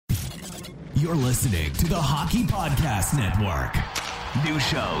You're listening to the Hockey Podcast Network. New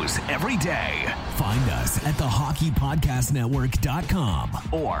shows every day. Find us at thehockeypodcastnetwork.com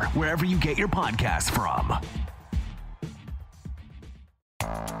or wherever you get your podcasts from.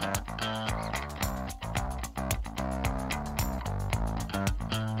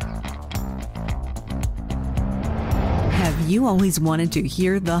 Have you always wanted to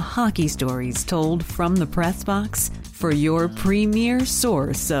hear the hockey stories told from the press box? For your premier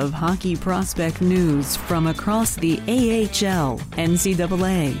source of hockey prospect news from across the AHL,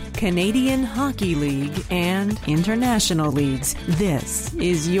 NCAA, Canadian Hockey League, and international leagues, this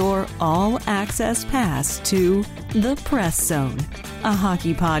is your all-access pass to The Press Zone, a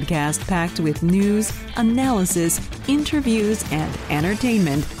hockey podcast packed with news, analysis, interviews, and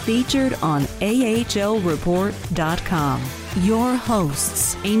entertainment featured on AHLreport.com. Your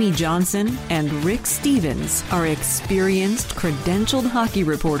hosts, Amy Johnson and Rick Stevens, are experienced, credentialed hockey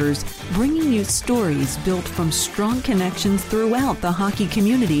reporters bringing you stories built from strong connections throughout the hockey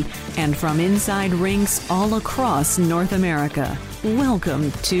community and from inside rinks all across North America. Welcome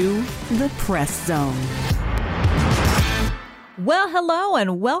to The Press Zone. Well, hello,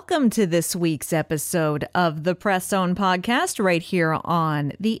 and welcome to this week's episode of the Press Zone podcast right here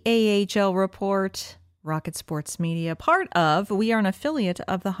on the AHL Report. Rocket Sports Media, we are an affiliate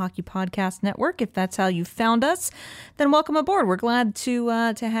of the Hockey Podcast Network. If that's how you found us, then welcome aboard. We're glad to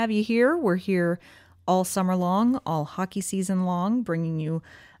have you here. We're here all summer long, all hockey season long, bringing you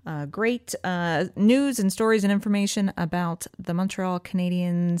great news and stories and information about the Montreal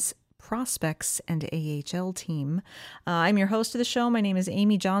Canadiens prospects and AHL team. I'm your host of the show. My name is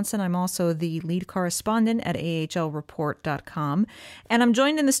Amy Johnson. I'm also the lead correspondent at AHLreport.com. And I'm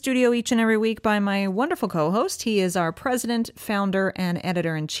joined in the studio each and every week by my wonderful co-host. He is our president, founder, and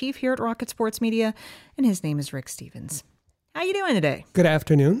editor-in-chief here at Rocket Sports Media, and his name is Rick Stevens. How you doing today? Good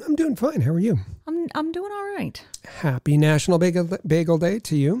afternoon. I'm doing fine. How are you? I'm doing all right. Happy National Bagel Day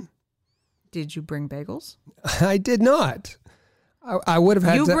to you. Did you bring bagels? I did not. I would have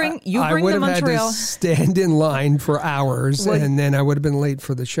had to stand in line for hours, and then I would have been late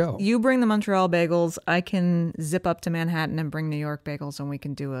for the show. You bring the Montreal bagels. I can zip up to Manhattan and bring New York bagels, and we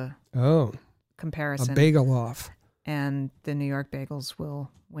can do a comparison. A bagel off. And the New York bagels will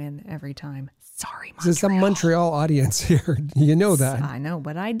win every time. Sorry, Montreal. There's a Montreal audience here. You know that. I know,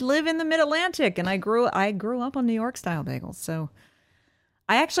 but I live in the Mid-Atlantic, and I grew up on New York-style bagels. So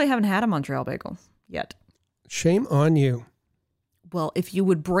I actually haven't had a Montreal bagel yet. Shame on you. Well, if you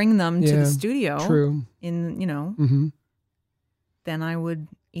would bring them to the studio, true. Then I would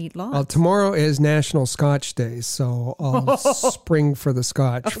eat lots. Well, tomorrow is National Scotch Day, so I'll spring for the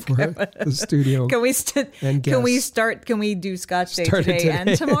Scotch for the studio. Can we do Scotch Day today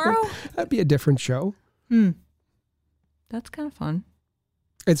and tomorrow? That'd be a different show. That's kind of fun.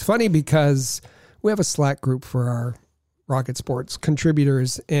 It's funny because we have a Slack group for our Rocket Sports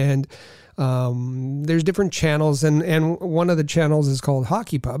contributors, and there's different channels, and one of the channels is called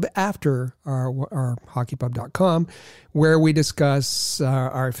Hockey Pub, after our hockeypub.com, where we discuss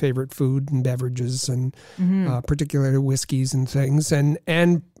our favorite food and beverages, and particularly whiskeys and things,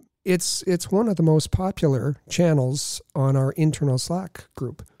 and it's one of the most popular channels on our internal Slack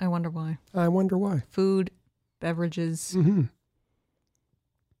group. I wonder why. Food, beverages.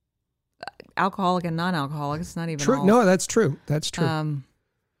 Alcoholic and non-alcoholic. It's not even true. All. No, that's true.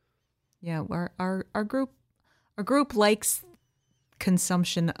 Yeah, our group likes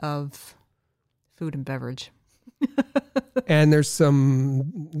consumption of food and beverage. And there's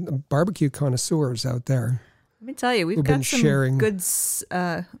some barbecue connoisseurs out there. Let me tell you, we've got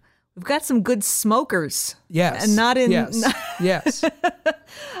some good smokers. Yes, and not in. Yes.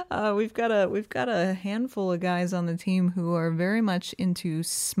 We've got a handful of guys on the team who are very much into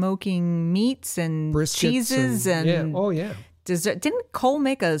smoking meats and briskets cheeses and dessert. Didn't Cole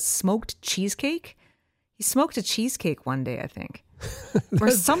make a smoked cheesecake? He smoked a cheesecake one day, I think, or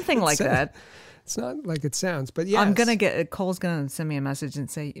something like that. It's not like it sounds, but yes. Cole's gonna send me a message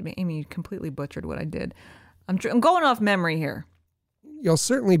and say, "Amy, you completely butchered what I did." I'm going off memory here. You'll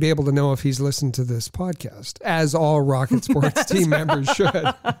certainly be able to know if he's listened to this podcast, as all Rocket Sports team members should.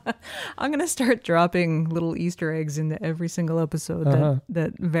 I'm going to start dropping little Easter eggs into every single episode and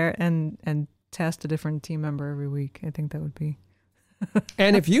test a different team member every week. I think that would be.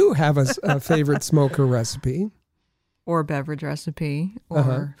 And if you have a favorite smoker recipe, or beverage recipe,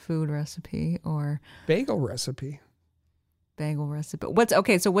 or food recipe, or bagel recipe.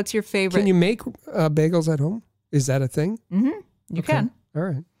 So what's your favorite? Can you make bagels at home? Is that a thing? Mm-hmm. You can. All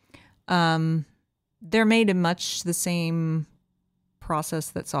right. They're made in much the same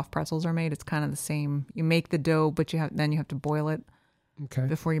process that soft pretzels are made. It's kind of the same. You make the dough, but then you have to boil it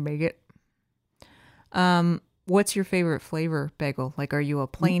before you make it. What's your favorite flavor bagel? Like, are you a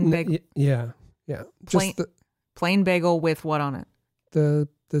plain bagel? Yeah. Plain, plain bagel with what on it? The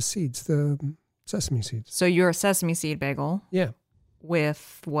seeds, the sesame seeds. So you're a sesame seed bagel. Yeah.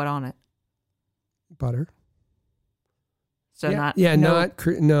 With what on it? Butter. So nothing.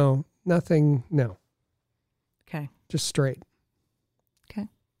 No. Okay. Just straight. Okay.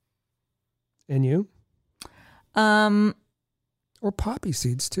 And you? Or poppy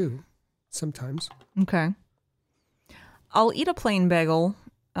seeds too, sometimes. Okay. I'll eat a plain bagel.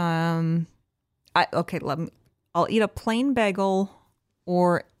 I'll eat a plain bagel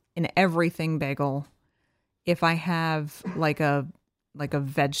or an everything bagel if I have like a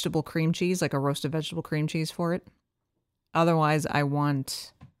vegetable cream cheese, like a roasted vegetable cream cheese for it. Otherwise, I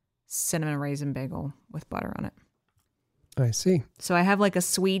want cinnamon raisin bagel with butter on it. I see. So I have like a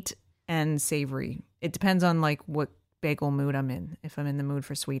sweet and savory. It depends on like what bagel mood I'm in, if I'm in the mood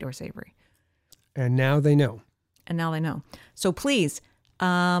for sweet or savory. And now they know. So please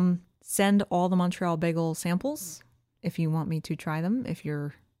send all the Montreal bagel samples if you want me to try them. If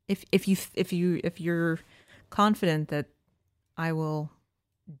you're confident that I will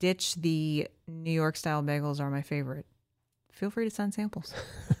ditch the New York style bagels are my favorite, feel free to send samples.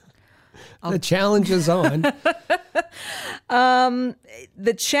 The challenge is on.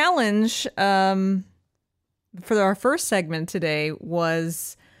 The challenge for our first segment today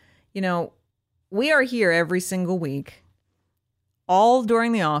was, we are here every single week, all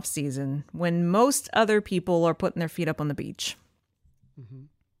during the off season when most other people are putting their feet up on the beach. Mm-hmm.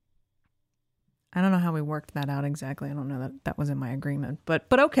 I don't know how we worked that out exactly. I don't know that was in my agreement, but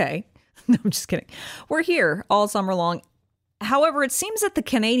okay. No, I'm just kidding. We're here all summer long. However, it seems that the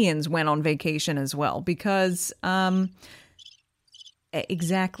Canadians went on vacation as well because,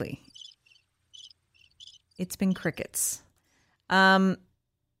 exactly. It's been crickets.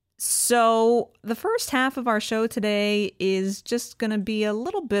 So the first half of our show today is just going to be a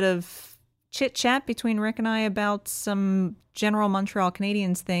little bit of chit chat between Rick and I about some general Montreal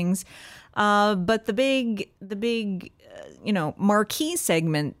Canadiens things. But the big, marquee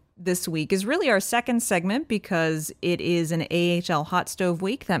segment this week is really our second segment because it is an AHL hot stove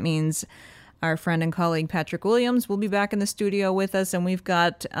week. That means our friend and colleague Patrick Williams will be back in the studio with us, and we've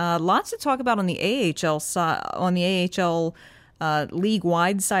got lots to talk about on the AHL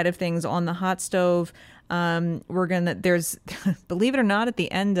league-wide side of things on the hot stove. There's, believe it or not, at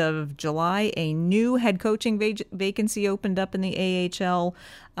the end of July, a new head coaching vacancy opened up in the AHL.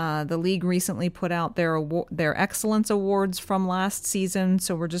 The league recently put out their excellence awards from last season,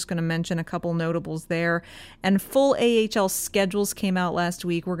 so we're just going to mention a couple notables there. And full AHL schedules came out last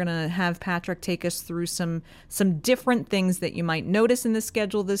week. We're going to have Patrick take us through some different things that you might notice in the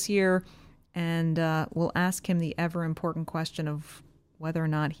schedule this year, and we'll ask him the ever-important question of whether or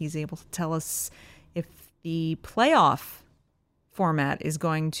not he's able to tell us if the playoff format is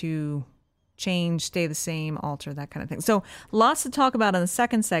going to change, stay the same, alter, that kind of thing. So lots to talk about in the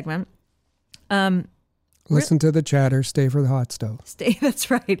second segment. Listen to the chatter, stay for the hot stove.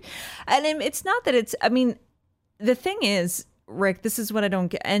 That's right. And it's not that the thing is, Rick, this is what I don't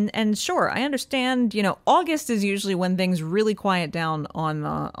get. And sure, I understand, August is usually when things really quiet down on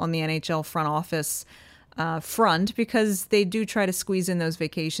the NHL front office front because they do try to squeeze in those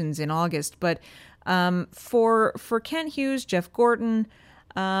vacations in August. But for Kent Hughes, Jeff Gorton,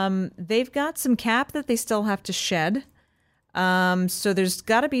 they've got some cap that they still have to shed. So there's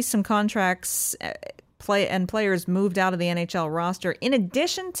got to be some contracts players moved out of the NHL roster. In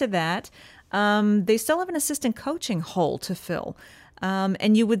addition to that, they still have an assistant coaching hole to fill.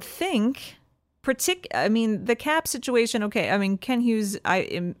 And you would think, the cap situation, okay, Ken Hughes,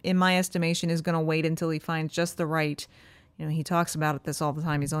 in my estimation, is going to wait until he finds just the right, he talks about this all the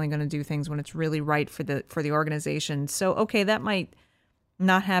time. He's only going to do things when it's really right for the organization. So, okay, that might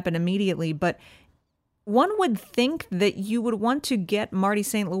not happen immediately, but one would think that you would want to get Marty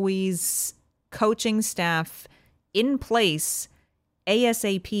St. Louis' coaching staff in place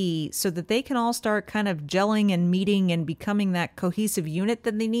ASAP so that they can all start kind of gelling and meeting and becoming that cohesive unit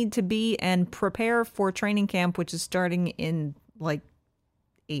that they need to be and prepare for training camp, which is starting in like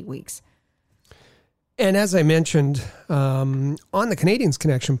 8 weeks. And as I mentioned on the Canadians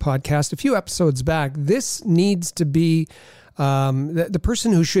Connection podcast a few episodes back, this needs to be the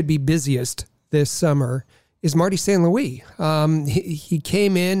person who should be busiest this summer is Marty St. Louis. He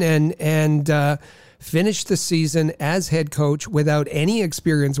came in and finished the season as head coach without any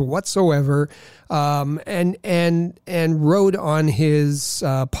experience whatsoever, and rode on his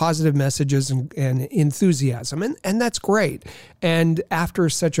positive messages and enthusiasm, and that's great. And after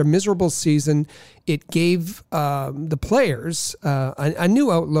such a miserable season, it gave the players a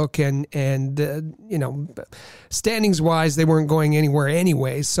new outlook, and standings wise, they weren't going anywhere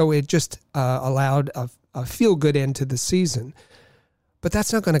anyway, so it just allowed a feel good end to the season. But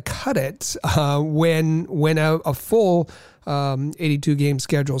that's not going to cut it when a full 82 game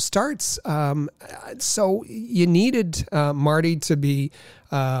schedule starts. So you needed Marty to be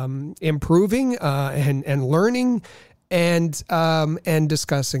improving and learning and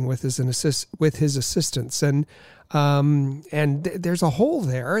discussing with his assistants, and there's a hole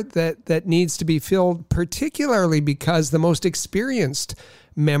there that needs to be filled, particularly because the most experienced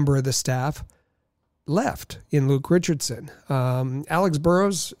member of the staff left in Luke Richardson. Alex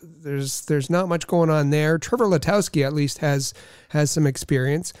Burrows, there's not much going on there. Trevor Letowski at least has some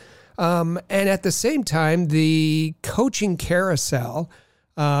experience. And at the same time, the coaching carousel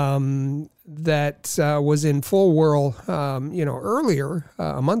that was in full whirl, earlier,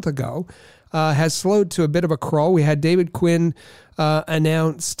 a month ago, has slowed to a bit of a crawl. We had David Quinn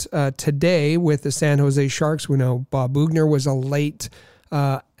announced today with the San Jose Sharks. We know Bob Bugner was a late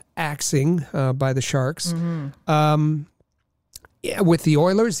axing by the Sharks. Mm-hmm. With the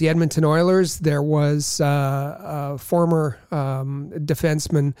Oilers, the Edmonton Oilers, there was a former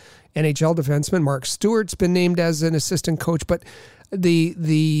defenseman, NHL defenseman, Mark Stewart's been named as an assistant coach, but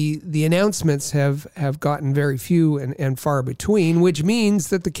the announcements have gotten very few and far between, which means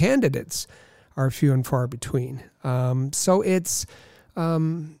that the candidates are few and far between. So it's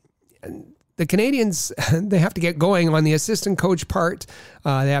the Canadians, they have to get going on the assistant coach part.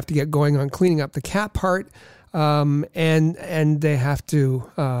 They have to get going on cleaning up the cap part. And they have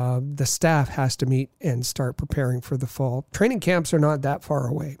to, the staff has to meet and start preparing for the fall. Training camps are not that far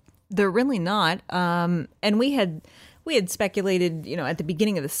away. They're really not. And we had speculated, at the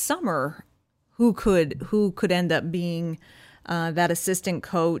beginning of the summer, who could end up being that assistant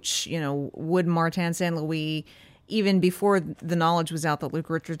coach. Would Martin St. Louis, even before the knowledge was out that Luke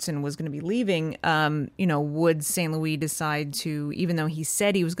Richardson was going to be leaving, would St. Louis decide to, even though he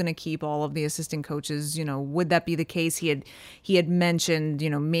said he was going to keep all of the assistant coaches, would that be the case? He had mentioned,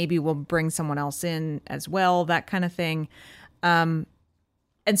 maybe we'll bring someone else in as well, that kind of thing.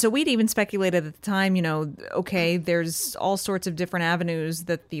 And so we'd even speculated at the time, okay, there's all sorts of different avenues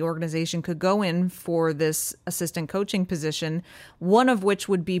that the organization could go in for this assistant coaching position, one of which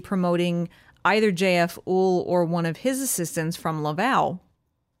would be promoting either JF Uhl or one of his assistants from Laval.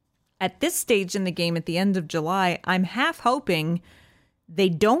 At this stage in the game at the end of July, I'm half hoping they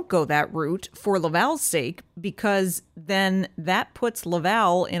don't go that route for Laval's sake, because then that puts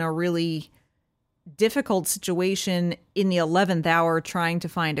Laval in a really difficult situation in the 11th hour trying to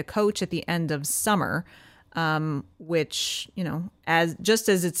find a coach at the end of summer, which, as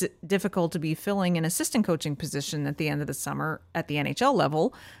it's difficult to be filling an assistant coaching position at the end of the summer at the NHL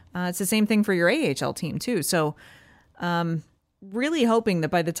level, it's the same thing for your AHL team too. So really hoping that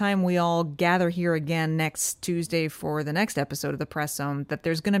by the time we all gather here again next Tuesday for the next episode of the Press Zone, that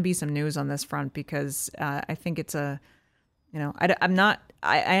there's going to be some news on this front, because I think it's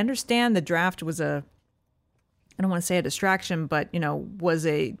I understand the draft was I don't want to say a distraction, but,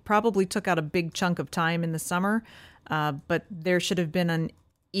 probably took out a big chunk of time in the summer. But there should have been an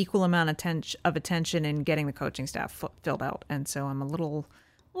equal amount of attention in getting the coaching staff filled out. And so I'm a little,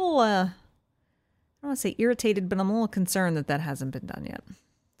 I don't want to say irritated, but I'm a little concerned that hasn't been done yet.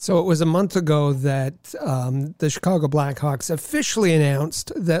 So it was a month ago that the Chicago Blackhawks officially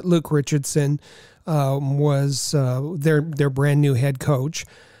announced that Luke Richardson was their brand new head coach.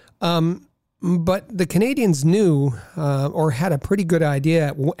 But the Canadians knew or had a pretty good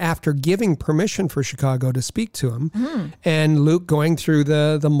idea after giving permission for Chicago to speak to him, and Luke going through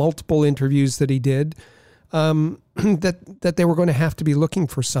the multiple interviews that he did, that they were going to have to be looking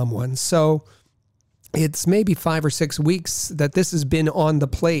for someone. So it's maybe 5 or 6 weeks that this has been on the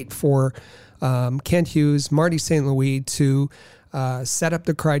plate for Kent Hughes, Marty St. Louis to set up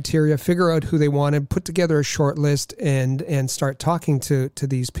the criteria, figure out who they wanted, put together a short list, and start talking to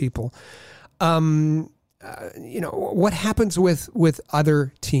these people. What happens with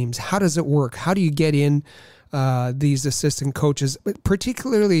other teams? How does it work? How do you get in these assistant coaches,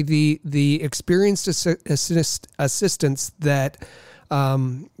 particularly the experienced assistants that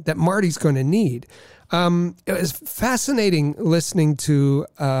Marty's going to need? It was fascinating listening to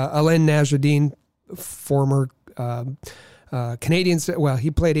Alain Najadine, former Canadiens. Well,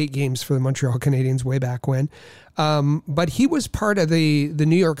 he played 8 games for the Montreal Canadiens way back when. But he was part of the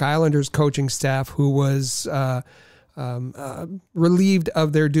New York Islanders coaching staff who was relieved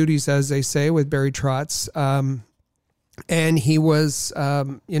of their duties, as they say, with Barry Trotz. And he was,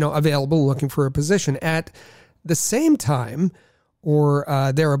 available looking for a position. At the same time, or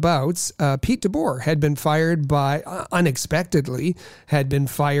thereabouts, Pete DeBoer had been fired unexpectedly by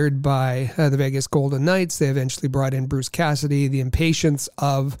the Vegas Golden Knights. They eventually brought in Bruce Cassidy, the impatience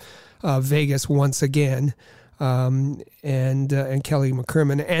of Vegas once again, and Kelly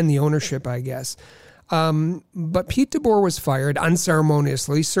McCrimmon and the ownership, I guess. But Pete DeBoer was fired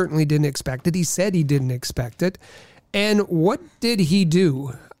unceremoniously, certainly didn't expect it. He said he didn't expect it. And what did he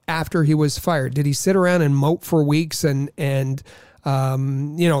do after he was fired? Did he sit around and mope for weeks and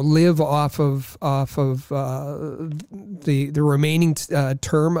live off of the remaining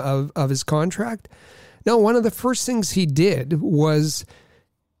term of his contract? No, one of the first things he did was,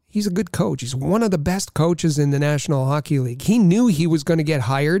 he's a good coach. He's one of the best coaches in the National Hockey League. He knew he was going to get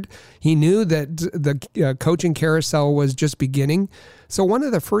hired. He knew that the coaching carousel was just beginning. So one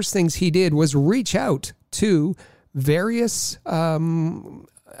of the first things he did was reach out to various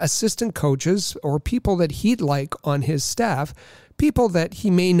assistant coaches or people that he'd like on his staff, people that he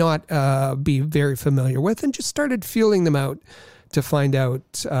may not be very familiar with, and just started feeling them out to find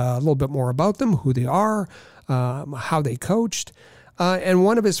out a little bit more about them, who they are, how they coached. And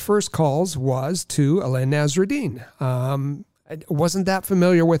one of his first calls was to Alain Nasreddine. I wasn't that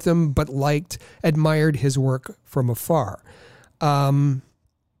familiar with him, but admired his work from afar.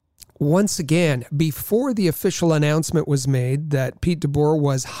 Once again, before the official announcement was made that Pete DeBoer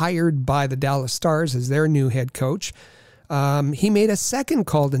was hired by the Dallas Stars as their new head coach, he made a second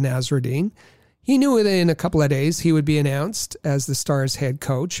call to Nasreddine. He knew in a couple of days he would be announced as the Stars head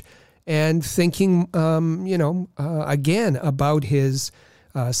coach, and thinking, again about his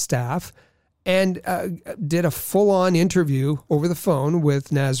staff, and did a full-on interview over the phone with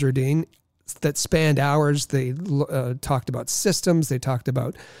Nasreddine that spanned hours. They talked about systems. They talked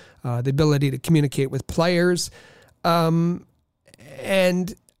about the ability to communicate with players. And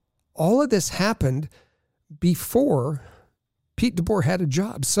all of this happened before Pete DeBoer had a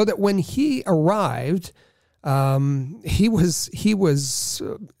job, so that when he arrived, he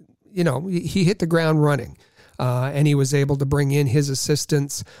hit the ground running, and he was able to bring in his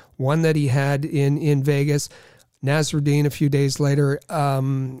assistants, one that he had in Vegas, Nasreddine a few days later.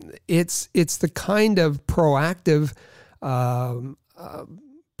 It's the kind of proactive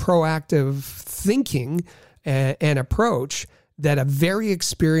thinking and approach that a very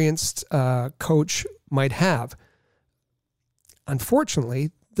experienced coach might have. Unfortunately,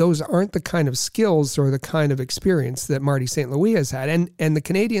 those aren't the kind of skills or the kind of experience that Marty St. Louis has had. And the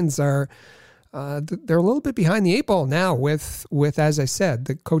Canadiens are, they're a little bit behind the 8 ball now with, as I said,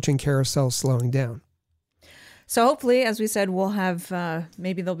 the coaching carousel slowing down. So hopefully, as we said, we'll have,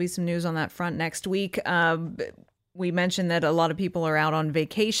 maybe there'll be some news on that front next week. We mentioned that a lot of people are out on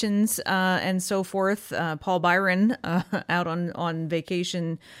vacations and so forth. Paul Byron out on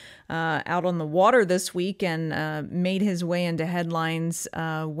vacation, out on the water this week, and made his way into headlines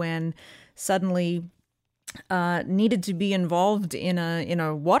when suddenly needed to be involved in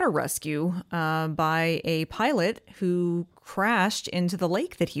a water rescue by a pilot who crashed into the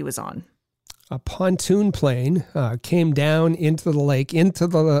lake that he was on. A pontoon plane came down into the lake, into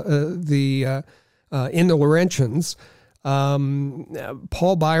in the Laurentians.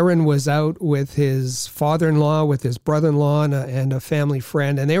 Paul Byron was out with his father-in-law, with his brother-in-law, and a family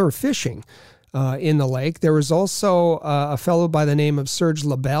friend, and they were fishing in the lake. There was also a fellow by the name of Serge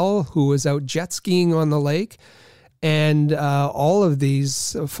Labelle who was out jet skiing on the lake, and all of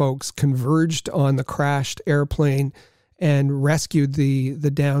these folks converged on the crashed airplane and rescued the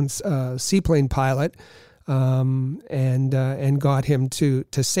downed seaplane pilot, and got him to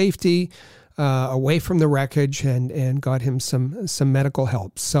safety, away from the wreckage, and got him some medical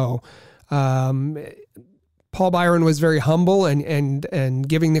help. So Paul Byron was very humble and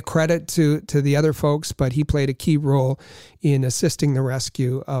giving the credit to the other folks, but he played a key role in assisting the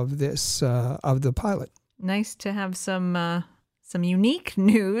rescue of this of the pilot. Nice to have some unique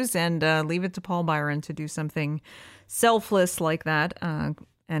news, and leave it to Paul Byron to do something selfless like that.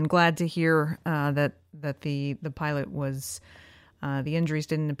 And glad to hear that the pilot was. The injuries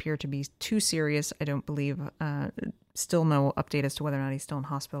didn't appear to be too serious, I don't believe. Still no update as to whether or not he's still in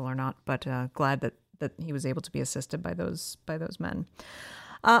hospital or not, but glad that he was able to be assisted by those men.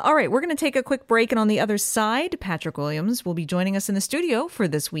 All right, we're going to take a quick break, and on the other side, Patrick Williams will be joining us in the studio for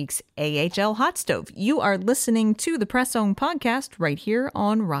this week's AHL Hot Stove. You are listening to the Press Zone podcast right here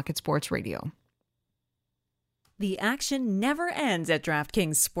on Rocket Sports Radio. The action never ends at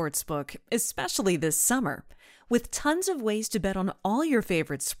DraftKings Sportsbook, especially this summer. With tons of ways to bet on all your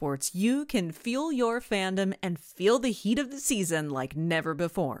favorite sports, you can fuel your fandom and feel the heat of the season like never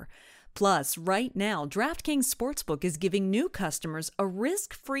before. Plus, right now, DraftKings Sportsbook is giving new customers a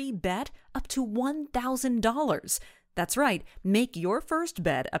risk-free bet up to $1,000. That's right, make your first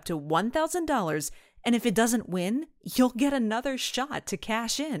bet up to $1,000, and if it doesn't win, you'll get another shot to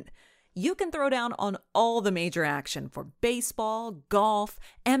cash in. You can throw down on all the major action for baseball, golf,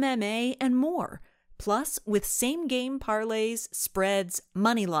 MMA, and more. Plus, with same-game parlays, spreads,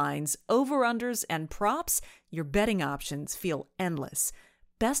 money lines, over-unders, and props, your betting options feel endless.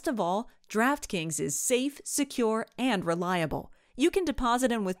 Best of all, DraftKings is safe, secure, and reliable. You can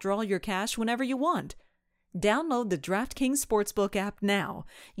deposit and withdraw your cash whenever you want. Download the DraftKings Sportsbook app now.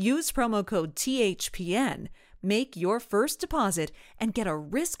 Use promo code THPN. Make your first deposit and get a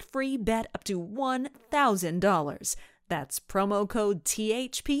risk-free bet up to $1,000. That's promo code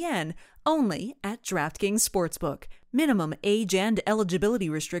THPN only at DraftKings Sportsbook. Minimum age and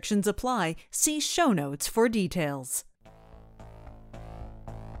eligibility restrictions apply. See show notes for details.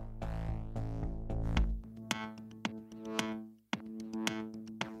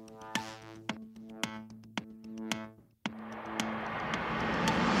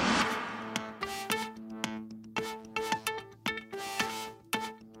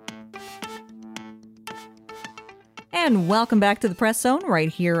 And welcome back to the Press Zone right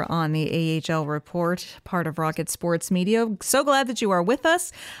here on the AHL Report, part of Rocket Sports Media. So glad that you are with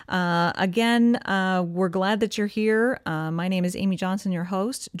us. Again, we're glad that you're here. My name is Amy Johnson, your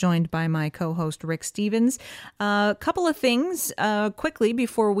host, joined by my co-host Rick Stevens. A couple of things quickly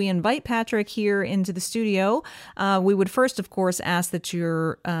before we invite Patrick here into the studio. We would first, of course, ask that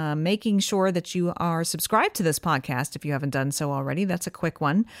you're making sure that you are subscribed to this podcast if you haven't done so already. That's a quick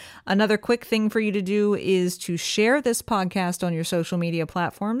one. Another quick thing for you to do is to share this podcast on your social media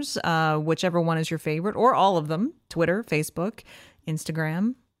platforms, whichever one is your favorite, or all of them: Twitter, Facebook,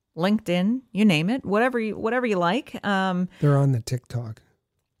 Instagram, LinkedIn, you name it, whatever you like. They're on the TikTok.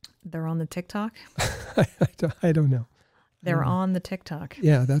 They're on the TikTok? I don't know. They're on the TikTok.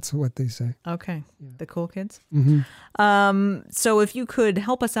 Yeah, that's what they say. Okay. Yeah. The cool kids? Mm-hmm. So if you could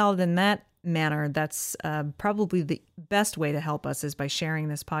help us out in that manner, that's probably the best way to help us is by sharing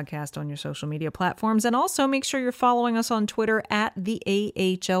this podcast on your social media platforms. And also make sure you're following us on Twitter at the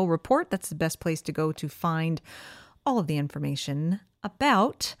AHL Report. That's the best place to go to find all of the information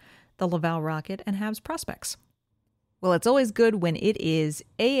about the Laval Rocket and Habs prospects. Well, it's always good when it is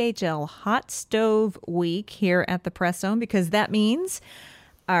AHL Hot Stove Week here at the Press Zone, because that means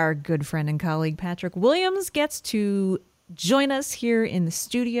our good friend and colleague Patrick Williams gets to join us here in the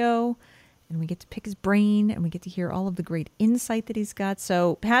studio, and we get to pick his brain and we get to hear all of the great insight that he's got.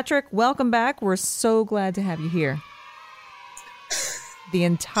 So, Patrick, welcome back. We're so glad to have you here. The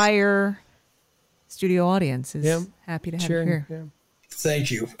entire studio audience is happy to have you here. Yeah. Thank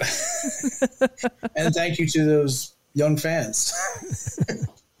you. And thank you to those young fans.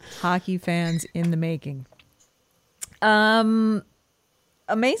 Hockey fans in the making.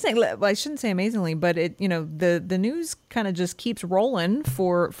 Amazing. Well, I shouldn't say amazingly, but the news kind of just keeps rolling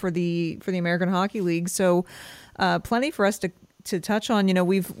for the American Hockey League. So plenty for us to touch on.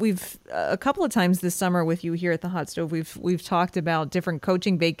 We've a couple of times this summer with you here at the Hot Stove, we've talked about different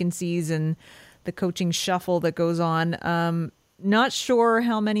coaching vacancies and the coaching shuffle that goes on. Not sure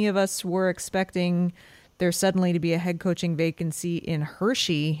how many of us were expecting there suddenly to be a head coaching vacancy in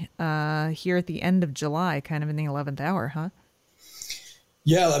Hershey here at the end of July, kind of in the 11th hour, huh?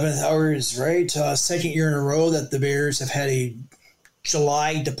 Yeah, 11th hour is right. Second year in a row that the Bears have had a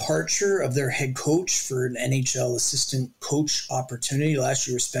July departure of their head coach for an NHL assistant coach opportunity. Last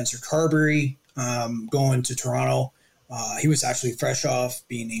year was Spencer Carberry going to Toronto. He was actually fresh off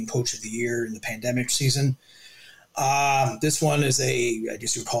being named coach of the year in the pandemic season. This one is I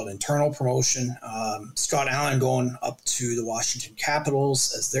guess you would call it internal promotion. Scott Allen going up to the Washington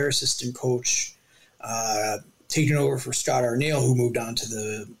Capitals as their assistant coach, taking over for Scott Arniel, who moved on to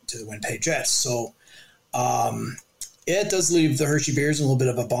the Winnipeg Jets. So it does leave the Hershey Bears in a little bit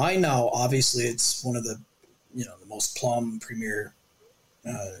of a bind now. Obviously, it's one of the the most plum premier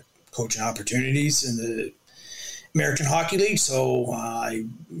coaching opportunities in the American Hockey League, so I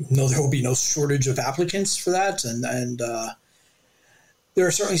know there will be no shortage of applicants for that, and there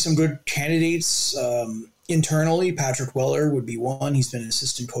are certainly some good candidates internally. Patrick Weller would be one. He's been an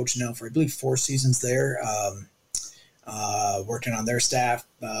assistant coach now for, I believe, 4 seasons there, working on their staff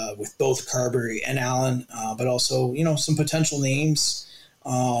with both Carberry and Allen, but also some potential names.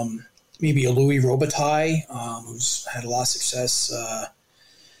 Maybe a Louis Robitaille, who's had a lot of success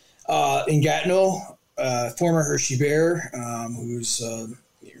in Gatineau. former Hershey Bear, who's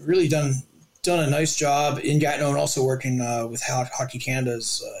really done a nice job in Gatineau and also working with Hockey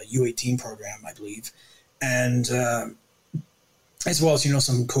Canada's U18 program, I believe. And as well as,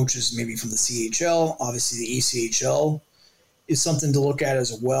 some coaches maybe from the CHL. Obviously, the ACHL is something to look at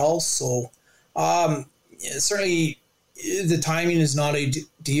as well. So certainly the timing is not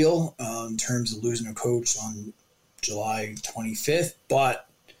ideal in terms of losing a coach on July 25th. But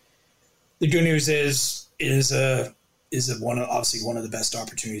the good news is one of the best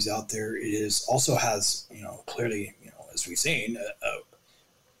opportunities out there. It is also has, clearly, as we've seen,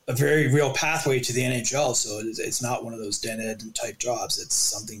 a very real pathway to the NHL. So it's not one of those dead-end type jobs. It's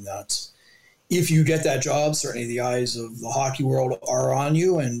something that if you get that job, certainly the eyes of the hockey world are on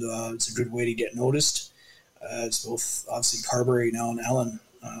you, and it's a good way to get noticed. It's both, obviously, Carberry now and Allen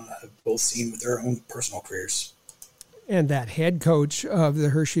have both seen with their own personal careers. And that head coach of the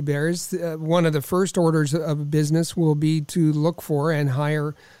Hershey Bears, one of the first orders of business will be to look for and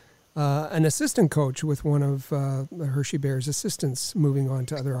hire an assistant coach with one of the Hershey Bears assistants moving on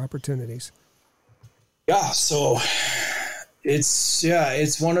to other opportunities. Yeah, so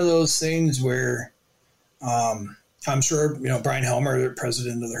it's one of those things where I'm sure, Brian Helmer, the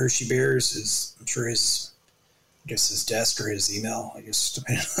president of the Hershey Bears, I'm sure his desk or his email,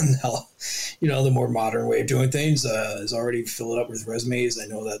 depending on how, the more modern way of doing things, is already filled up with resumes. I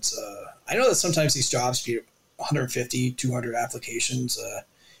know that sometimes these jobs get 150, 200 applications,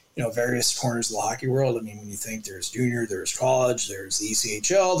 various corners of the hockey world. I mean, when you think there's junior, there's college, there's the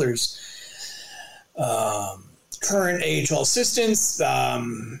ECHL, there's current AHL assistants,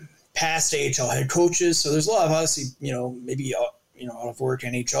 past AHL head coaches. So there's a lot of, obviously, maybe out of work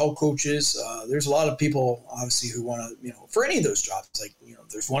NHL coaches. There's a lot of people, obviously, who want to, for any of those jobs,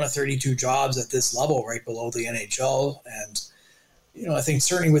 there's one of 32 jobs at this level right below the NHL. And, I think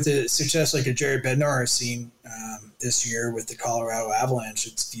certainly with the success like a Jared Bednar has seen this year with the Colorado Avalanche,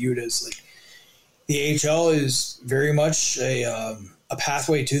 it's viewed as the AHL is very much a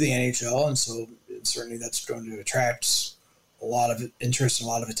pathway to the NHL. And so certainly that's going to attract a lot of interest and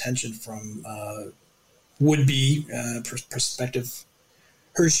a lot of attention from would-be prospective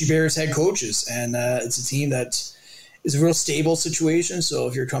Hershey Bears head coaches. And it's a team that is a real stable situation. So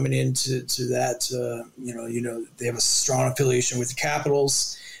if you're coming into that, they have a strong affiliation with the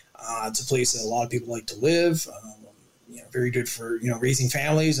Capitals. It's a place that a lot of people like to live. Very good for, raising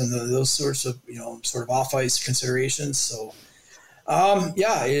families and those sorts of, sort of off-ice considerations. So,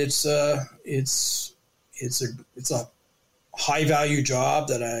 it's a high-value job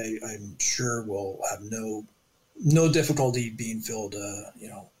that I'm sure will have no difficulty being filled,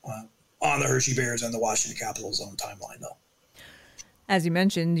 on the Hershey Bears and the Washington Capitals' own timeline, though. As you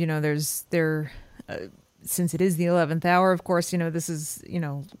mentioned, since it is the 11th hour, of course, this is,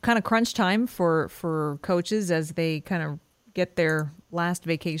 kind of crunch time for coaches as they kind of get their last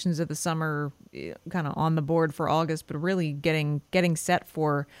vacations of the summer kind of on the board for August, but really getting set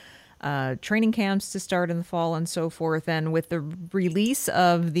for training camps to start in the fall and so forth. And with the release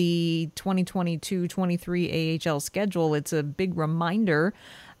of the 2022-23 AHL schedule, it's a big reminder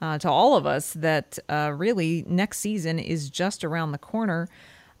to all of us that really next season is just around the corner.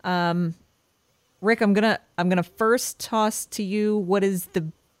 Rick, I'm gonna first toss to you, what is the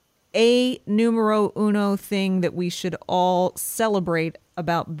numero uno thing that we should all celebrate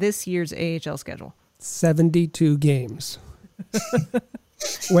about this year's AHL schedule? 72 games.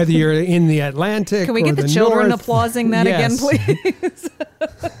 Whether you're in the Atlantic, can we get the children North, applauding that again, please?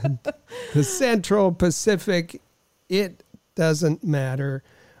 The Central Pacific, it doesn't matter.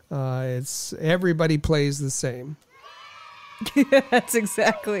 It's everybody plays the same. Yeah, that's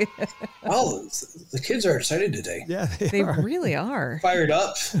exactly it. Oh, the kids are excited today. Yeah, they really are. Fired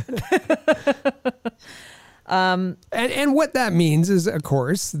up. And what that means is, of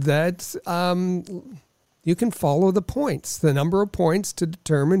course, that you can follow the points, the number of points to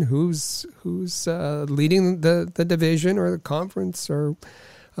determine who's leading the division or the conference or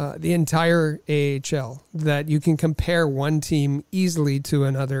the entire AHL, that you can compare one team easily to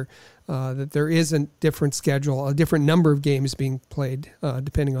another, that there is a different schedule, a different number of games being played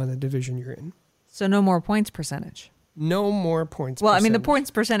depending on the division you're in. So no more points percentage. No more points Well, percentage. I mean, the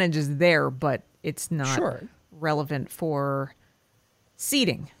points percentage is there, but it's not relevant for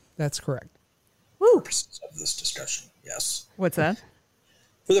seeding. That's correct. For the purposes of this discussion, yes. What's that?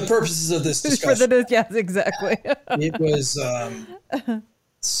 For the purposes of this discussion. Yes, exactly. It was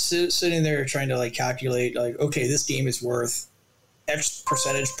sitting there trying to calculate, okay, this game is worth X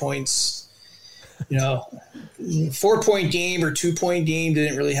percentage points. 4-point game or 2-point game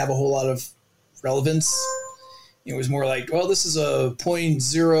didn't really have a whole lot of relevance. It was more like, well, this is a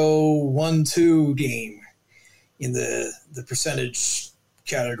 .012 game in the percentage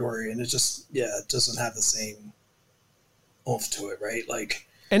category, and it just it doesn't have the same oomph to it, right? Like,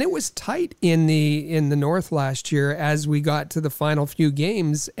 and it was tight in the North last year as we got to the final few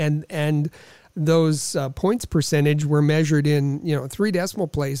games, and those points percentage were measured in 3 decimal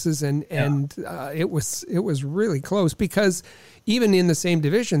places, and it was really close, because even in the same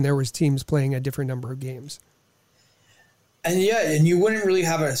division there was teams playing a different number of games. And and you wouldn't really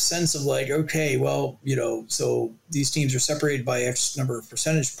have a sense of like, okay, well, so these teams are separated by X number of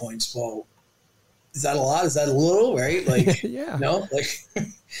percentage points. Well, is that a lot? Is that a little, right? Like, yeah, no, like,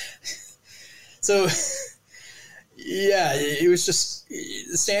 so, it was just,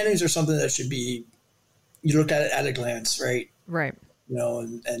 the standings are something that should be, you look at it at a glance, right? Right.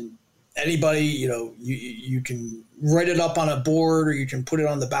 And anybody, you can write it up on a board, or you can put it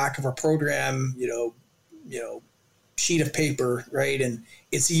on the back of a program, sheet of paper, right? And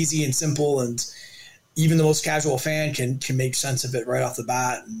it's easy and simple, and even the most casual fan can make sense of it right off the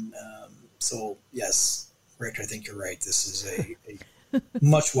bat. And so, yes, Rick, I think you're right. This is a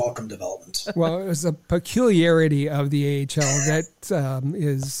much welcome development. Well, it was a peculiarity of the AHL that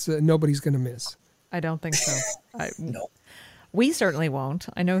is nobody's going to miss. I don't think so. No. We certainly won't.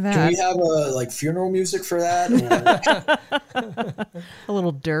 I know that. Can we have funeral music for that? A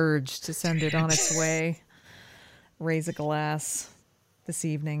little dirge to send it on its way. Raise a glass this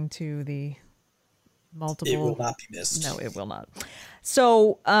evening to the multiple. It will not be missed. No, it will not.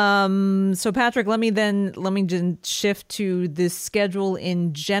 So, Patrick, let me just shift to the schedule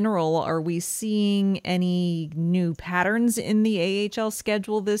in general. Are we seeing any new patterns in the AHL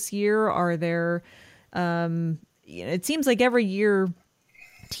schedule this year? Are there? It seems like every year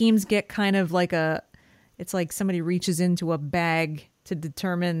teams get kind of like it's like somebody reaches into a bag to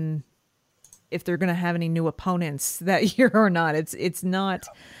determine if they're going to have any new opponents that year or not. It's not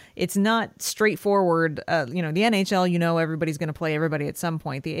straightforward. The NHL, everybody's going to play everybody at some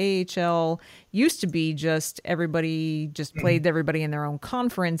point. The AHL used to be just everybody just played everybody in their own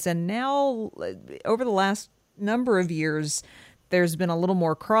conference. And now over the last number of years, there's been a little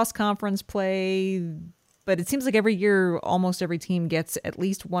more cross-conference play. But it seems like every year, almost every team gets at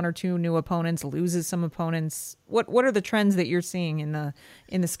least 1 or 2 new opponents, loses some opponents. What are the trends that you're seeing in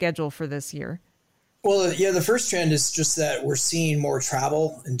the schedule for this year? Well, the first trend is just that we're seeing more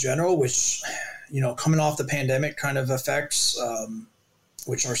travel in general, which, coming off the pandemic kind of effects,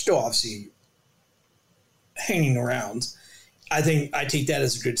 which are still obviously hanging around. I take that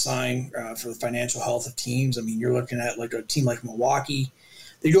as a good sign for the financial health of teams. I mean, you're looking at like a team like Milwaukee.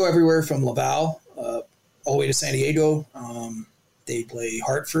 They go everywhere from Laval all the way to San Diego. They play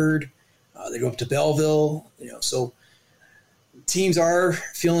Hartford. They go up to Belleville. So teams are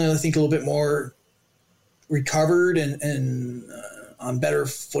feeling, I think, a little bit more recovered and on better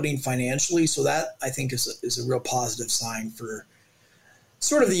footing financially. So that, I think, is a real positive sign for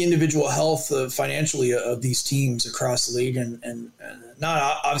sort of the individual health financially of these teams across the league. And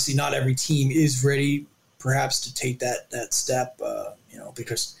obviously not every team is ready perhaps to take that step,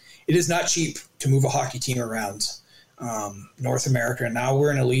 because it is not cheap to move a hockey team around North America. And now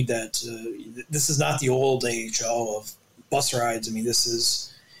we're in a league that this is not the old AHL of bus rides. I mean, this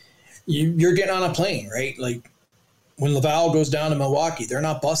is, you're getting on a plane, right? Like when Laval goes down to Milwaukee, they're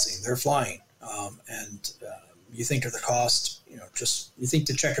not busing, they're flying. And you think of the cost, you think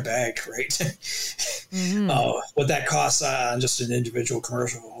to check a bag, right? Mm-hmm. What that costs on just an individual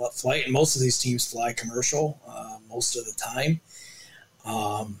commercial flight. And most of these teams fly commercial most of the time.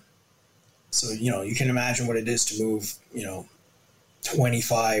 So, you can imagine what it is to move,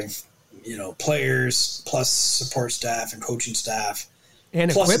 25, players plus support staff and coaching staff.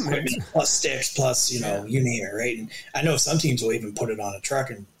 And plus equipment. Plus sticks, plus, you name it, right? And I know some teams will even put it on a truck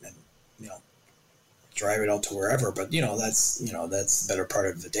and drive it out to wherever. But, that's the better part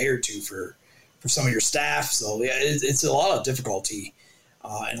of the day or two for some of your staff. So, yeah, it's a lot of difficulty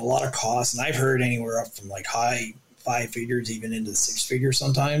and a lot of cost. And I've heard anywhere up from like high 5 figures, even into the 6 figures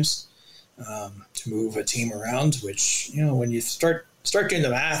sometimes to move a team around, which, when you start doing the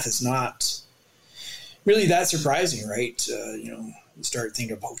math, it's not really that surprising, right? You start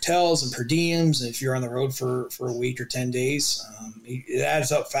thinking of hotels and per diems, and if you're on the road for a week or 10 days, it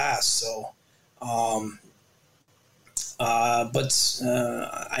adds up fast. So, but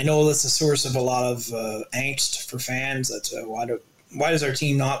I know that's a source of a lot of angst for fans. That's why does our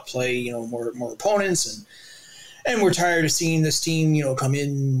team not play, more opponents? And we're tired of seeing this team, come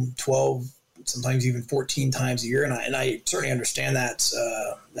in 12, sometimes even 14 times a year. And I certainly understand that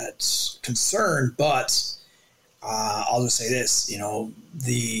concern, but I'll just say this, the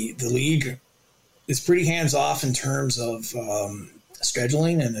league it's pretty hands off in terms of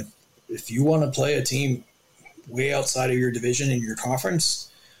scheduling. And if you want to play a team way outside of your division in your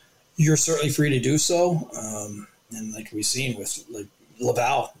conference, you're certainly free to do so. And like we've seen with like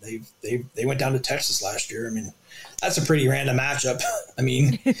Laval, they went down to Texas last year. I mean, that's a pretty random matchup. I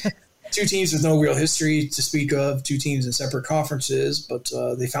mean, two teams with no real history to speak of, two teams in separate conferences, but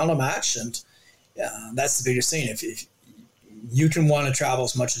they found a match, and that's the biggest thing. If you can want to travel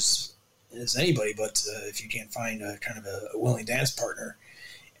as much as anybody, but if you can't find a kind of a willing dance partner,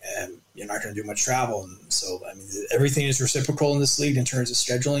 you're not going to do much travel. And so, I mean, everything is reciprocal in this league in terms of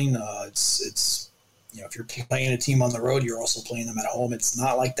scheduling. It's if you're playing a team on the road, you're also playing them at home. It's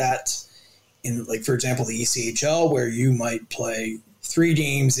not like that in, like, for example, the ECHL, where you might play 3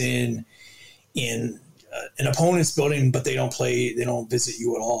 games in an opponent's building, but they don't visit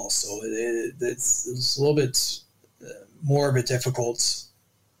you at all. So it's a little bit more of a difficult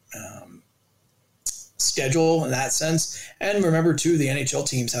schedule in that sense. And remember too, the NHL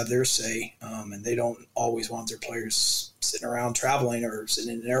teams have their say, and they don't always want their players sitting around traveling or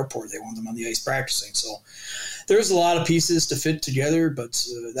sitting in an airport. They want them on the ice practicing. So there's a lot of pieces to fit together, but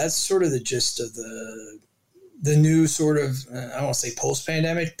that's sort of the gist of the new sort of, I don't want to say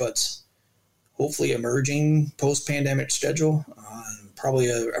post-pandemic, but hopefully emerging post-pandemic schedule. Probably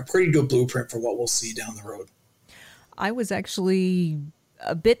a pretty good blueprint for what we'll see down the road. I was actually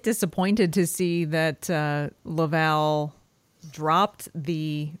a bit disappointed to see that Laval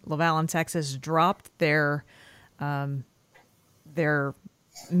and Texas dropped their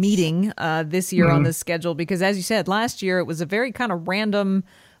meeting this year on the schedule, because as you said, last year it was a very kind of random,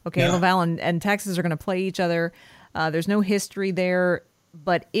 Laval and Texas are going to play each other. There's no history there,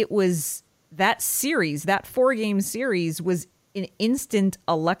 but it was that series, that 4-game series was an instant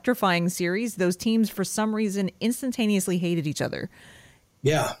electrifying series. Those teams, for some reason, instantaneously hated each other.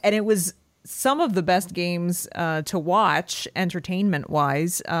 Yeah. And it was some of the best games to watch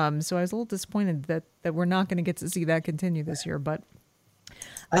entertainment-wise. So I was a little disappointed that we're not going to get to see that continue this year. But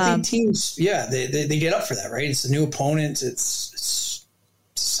I think teams, they get up for that, right? It's a new opponent. It's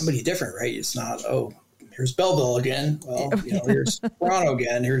somebody different, right? It's not, here's Belleville again. Well, here's Toronto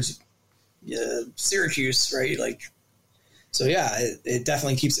again. Here's Syracuse, right? Like, so yeah, it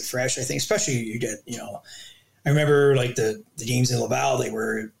definitely keeps it fresh. I think, especially you get, I remember like the games in Laval, they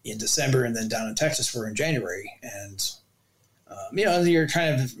were in December, and then down in Texas were in January. And, you're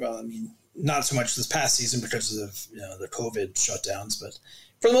kind of, not so much this past season because of, the COVID shutdowns, but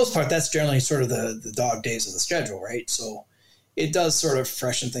for the most part, that's generally sort of the dog days of the schedule, right? So it does sort of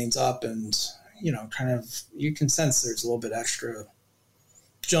freshen things up, and, kind of, you can sense there's a little bit extra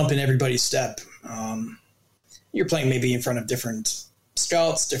jump in everybody's step. You're playing maybe in front of different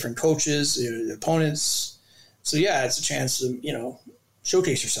scouts, different coaches, opponents. So yeah, it's a chance to,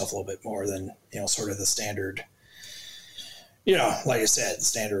 showcase yourself a little bit more than, sort of the standard, like I said, the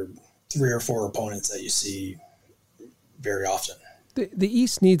standard 3 or 4 opponents that you see very often. The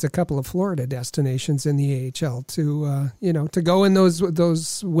East needs a couple of Florida destinations in the AHL to, to go in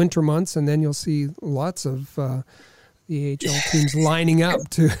those winter months, and then you'll see lots of the AHL teams lining up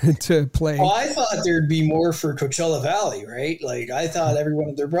to play. Well, I thought there'd be more for Coachella Valley, right? Like, I thought everyone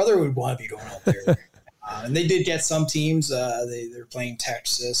and their brother would want to be going out there. And they did get some teams. They're playing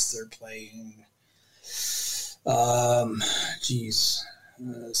Texas. They're playing,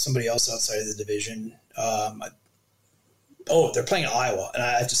 somebody else outside of the division. They're playing Iowa. And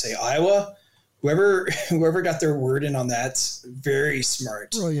I have to say, Iowa, whoever got their word in on that, very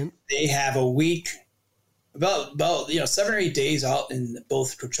smart. Brilliant. They have a week, about 7 or 8 days out in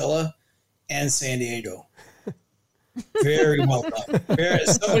both Coachella and San Diego. Very well done.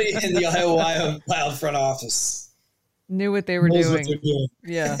 Somebody in the Iowa Wild front office knew what they were doing.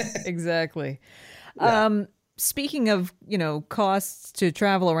 Yeah, exactly. Yeah. Speaking of, costs to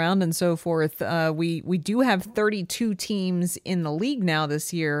travel around and so forth, we do have 32 teams in the league now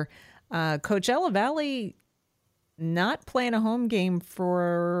this year. Coachella Valley not playing a home game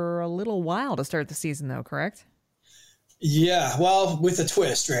for a little while to start the season, though, correct? Yeah, well, with a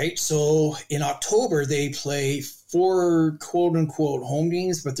twist, right? So in October, they play 4 quote-unquote home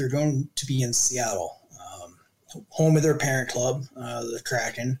games, but they're going to be in Seattle, home of their parent club, the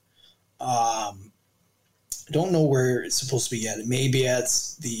Kraken. Don't know where it's supposed to be yet. It may be at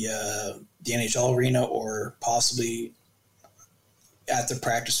the NHL arena or possibly at the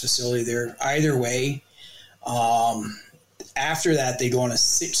practice facility there. Either way, after that, they go on a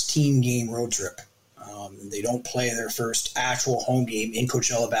 16-game road trip. They don't play their first actual home game in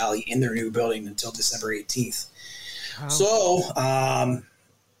Coachella Valley in their new building until December 18th. Wow. So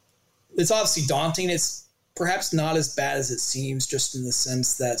it's obviously daunting. It's perhaps not as bad as it seems, just in the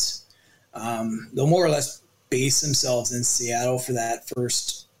sense that they'll more or less base themselves in Seattle for that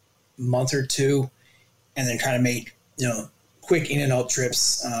first month or two, and then kind of make, quick in and out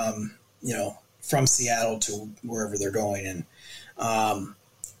trips, from Seattle to wherever they're going. And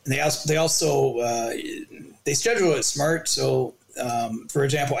they also they schedule it smart. So, for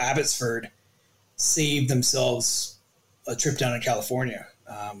example, Abbotsford saved themselves a trip down to California.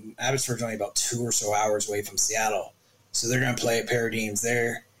 Abbotsford's only about 2 or so hours away from Seattle. So they're going to play a pair of games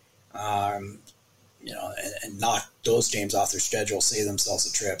there, and knock those games off their schedule, save themselves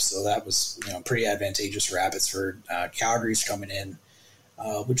a trip. So that was, pretty advantageous for Abbotsford. Calgary's coming in,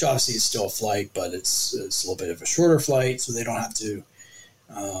 which obviously is still a flight, but it's a little bit of a shorter flight, so they don't have to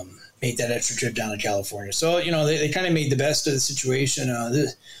make that extra trip down to California. So, they kind of made the best of the situation.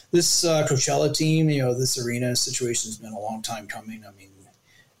 This Coachella team, this arena situation has been a long time coming. I mean,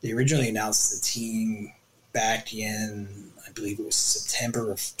 they originally announced the team back in, I believe it was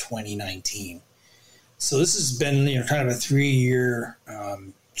September of 2019. So this has been, kind of a 3-year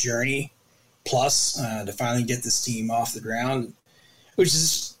journey plus to finally get this team off the ground, which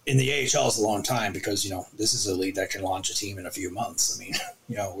is in the AHL is a long time because, this is a league that can launch a team in a few months. I mean,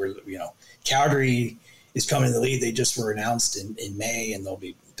 Calgary is coming to the league. They just were announced in May, and they'll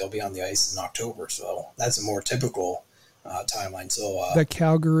be on the ice in October. So that's a more typical timeline. So the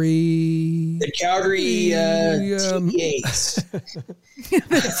Calgary TBAs.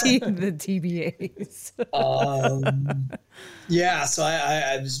 the TBAs. Yeah. So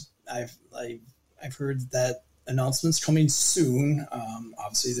I've heard that announcement's coming soon.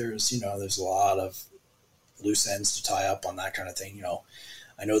 Obviously, there's a lot of loose ends to tie up on that kind of thing.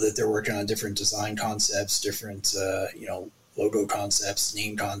 I know that they're working on different design concepts, different logo concepts,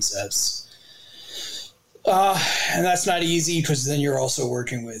 name concepts. And that's not easy because then you're also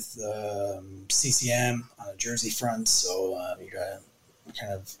working with CCM on a jersey front. So you got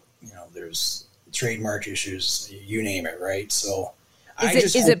kind of, there's trademark issues, you name it, right? So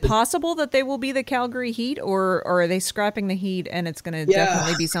is it possible that they will be the Calgary Heat, or are they scrapping the Heat and it's going to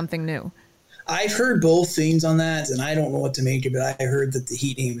definitely be something new? I've heard both things on that, and I don't know what to make of it. I heard that the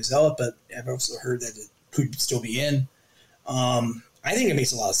Heat name is out, but I've also heard that it could still be in. I think it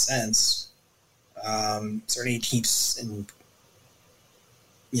makes a lot of sense. Certainly keeps in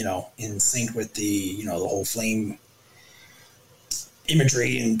sync with the whole flame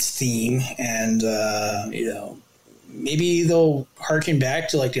imagery and theme, and maybe they'll harken back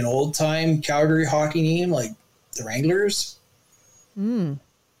to like an old time Calgary hockey name, like the Wranglers, which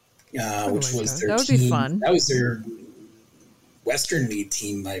was their that would team. Be fun. That was their Western League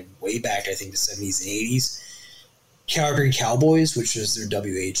team, way back, I think the 70s and 80s. Calgary Cowboys, which was their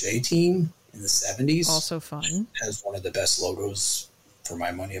WHA team in the 70s. Also fun. Has one of the best logos, for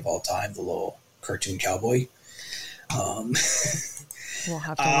my money, of all time, the little cartoon cowboy. We'll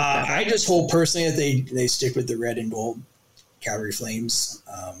have to look that up. I just hope personally that they stick with the red and gold Calgary Flames.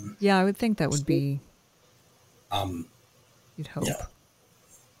 Yeah, I would think that would be. You'd hope. Yeah.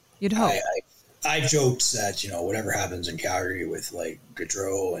 You'd hope. I joked that whatever happens in Calgary with like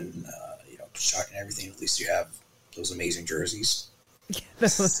Gaudreau and Chuck and everything, at least you have those amazing jerseys.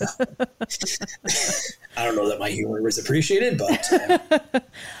 So, I don't know that my humor was appreciated, but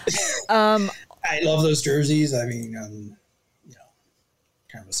I love those jerseys. I mean,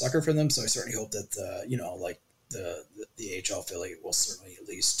 kind of a sucker for them, so I certainly hope that the AHL affiliate will certainly at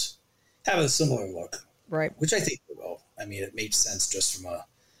least have a similar look, right? Which I think they will. I mean, it makes sense just from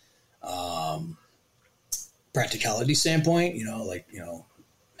a practicality standpoint.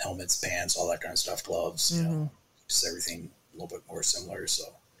 Helmets, pants, all that kind of stuff, gloves. Just everything a little bit more similar. So,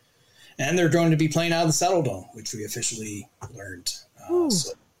 and they're going to be playing out of the Saddle Dome, which we officially learned.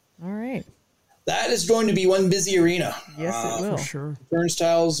 So all right. that is going to be one busy arena. Yes, it will. For sure.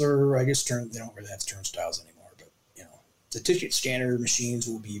 Turnstiles, or I guess they don't really have turnstiles anymore, but the ticket scanner machines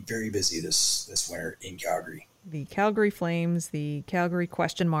will be very busy this winter in Calgary. The Calgary Flames, the Calgary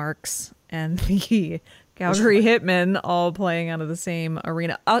question marks, and the Calgary Hitmen all playing out of the same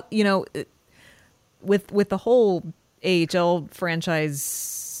arena. With the whole AHL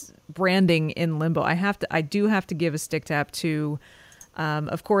franchise branding in limbo, I do have to give a stick tap to,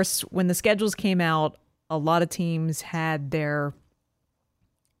 of course, when the schedules came out, a lot of teams had their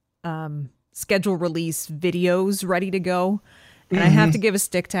schedule release videos ready to go. And I have to give a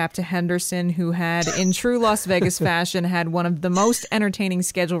stick tap to Henderson, who had, in true Las Vegas fashion, had one of the most entertaining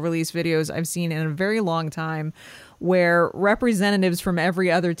schedule release videos I've seen in a very long time, where representatives from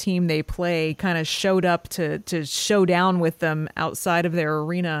every other team they play kind of showed up to show down with them outside of their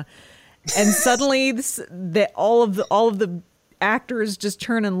arena. And suddenly all of the actors just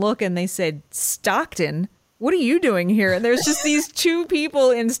turn and look, and they said, "Stockton? what are you doing here? And there's just these two people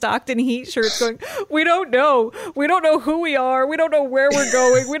in Stockton Heat shirts going, we don't know who we are. We don't know where we're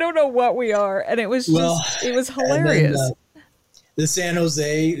going. We don't know what we are. And it was just, it was hilarious. Then, the San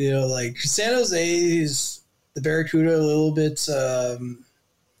Jose, San Jose is the Barracuda a little bit, they're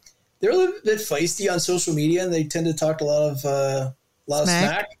a little bit feisty on social media, and they tend to talk a lot of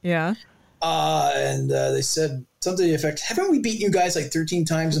smack. Yeah. And they said something to the effect, haven't we beaten you guys like 13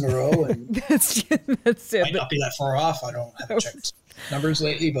 times in a row? And that's it. Might not be that far off. I haven't checked numbers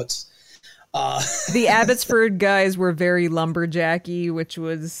lately, but the Abbotsford guys were very lumberjacky, which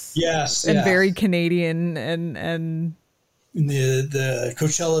was very Canadian, and the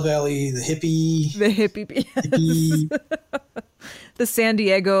Coachella Valley, the hippie, the San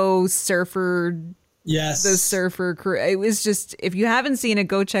Diego surfer. Yes. The surfer crew. It was just, if you haven't seen it,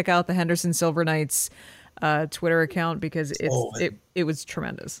 go check out the Henderson Silver Knights Twitter account, because it was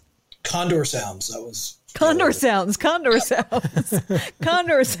tremendous. Condor sounds. That was Condor sounds. Condor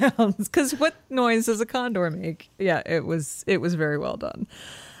sounds. Because what noise does a condor make? Yeah, it was very well done.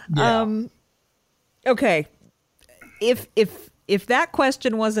 Yeah. Okay. If that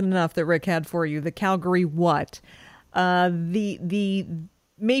question wasn't enough that Rick had for you, the Calgary what?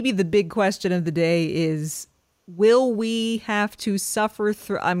 Maybe the big question of the day is, will we have to suffer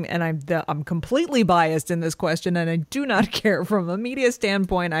through? I'm completely biased in this question, and I do not care. From a media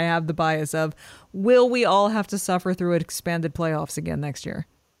standpoint, I have the bias of, will we all have to suffer through expanded playoffs again next year?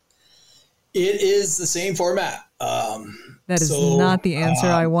 It is the same format. That is not the answer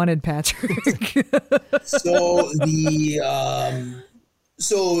I wanted, Patrick. So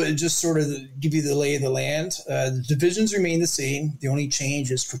just sort of give you the lay of the land. The divisions remain the same. The only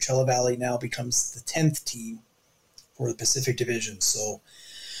change is Coachella Valley now becomes the 10th team for the Pacific Division. So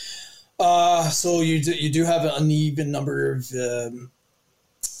you do have an uneven number of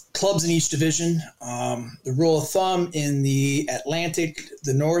clubs in each division. The rule of thumb in the Atlantic,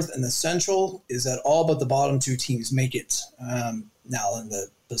 the North, and the Central is that all but the bottom two teams make it. Now in the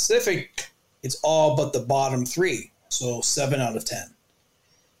Pacific, it's all but the bottom three. So 7 out of 10.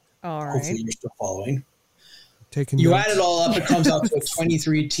 All right. Hopefully you're still following. You add it all up, it comes out to a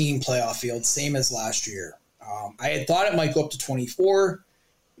 23-team playoff field, same as last year. I had thought it might go up to 24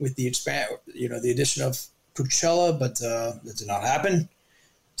 with the the addition of Coachella, but that did not happen.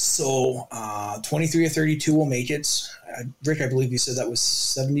 So 23 or 32 will make it. Rick, I believe you said that was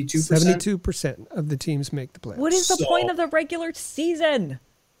 72%? 72% of the teams make the playoffs. What is the point of the regular season?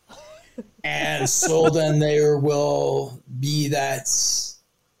 And so then there will be that,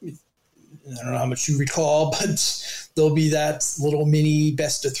 I don't know how much you recall, but there'll be that little mini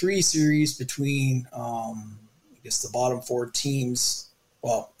best of 3 series between, I guess, the bottom 4 teams.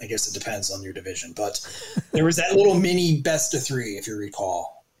 Well, I guess it depends on your division, but there was that little mini best of 3, if you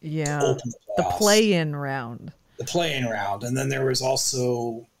recall. Yeah, the play-in round. The play-in round. And then there was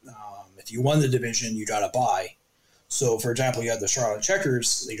also, if you won the division, you got a bye. So, for example, you had the Charlotte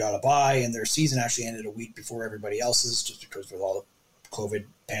Checkers, they got a bye, and their season actually ended a week before everybody else's, just because with all the COVID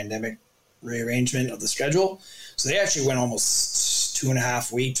pandemic rearrangement of the schedule. So they actually went almost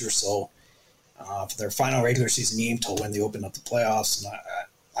 2.5 weeks or so for their final regular season game till when they opened up the playoffs. And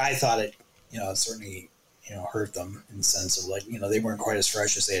I thought it, certainly, hurt them in the sense of they weren't quite as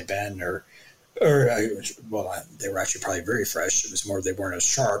fresh as they had been, they were actually probably very fresh. It was more they weren't as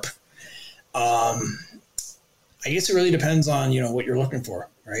sharp. I guess it really depends on, what you're looking for,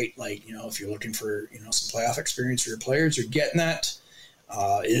 right? If you're looking for, some playoff experience for your players, you're getting that.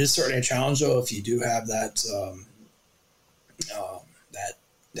 It is certainly a challenge, though, if you do have that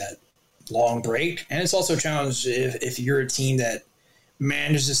that long break. And it's also a challenge if you're a team that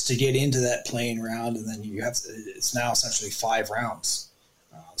manages to get into that playing round, and then it's now essentially 5 rounds.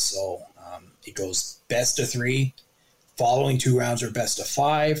 It goes best of 3, following 2 rounds are best of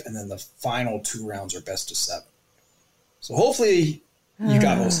 5, and then the final 2 rounds are best of 7. So hopefully you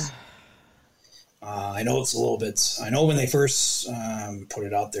got those. I know it's a little bit. I know when they first put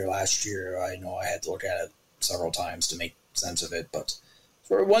it out there last year, I know I had to look at it several times to make sense of it. But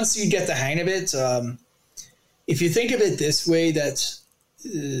once you get the hang of it, if you think of it this way, that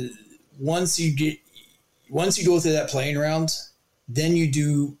once you go through that playing round, then you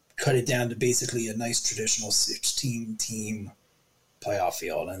do cut it down to basically a nice traditional 16-team playoff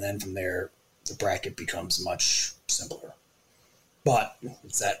field, and then from there the bracket becomes much simpler. But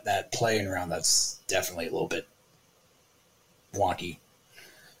it's that playing around that's definitely a little bit wonky.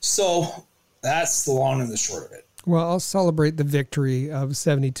 So that's the long and the short of it. Well, I'll celebrate the victory of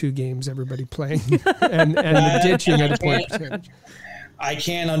 72 games, everybody playing, and the ditching of the point percentage. I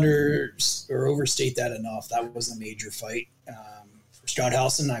can't overstate that enough. That was a major fight for Scott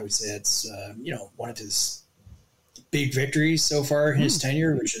Helson. I would say it's one of his big victories so far in his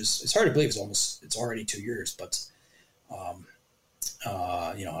tenure, which is, it's hard to believe it's already 2 years, but,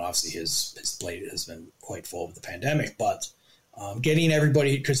 and obviously his plate has been quite full with the pandemic, but getting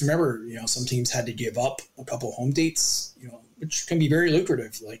everybody, because remember, some teams had to give up a couple home dates, which can be very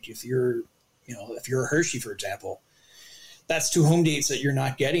lucrative. Like if you're a Hershey, for example, that's 2 home dates that you're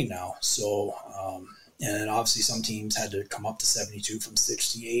not getting now. So, and then obviously some teams had to come up to 72 from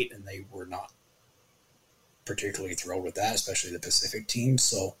 68, and they were not particularly thrilled with that, especially the Pacific teams.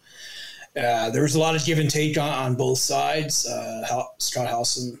 So there was a lot of give and take on both sides. Scott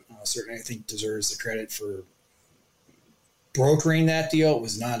Halson certainly, I think, deserves the credit for brokering that deal. It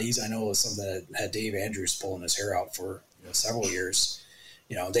was not easy. I know it was something that had Dave Andrews pulling his hair out for several years.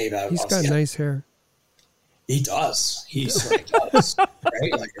 Dave, he's got nice hair. He does. He certainly does.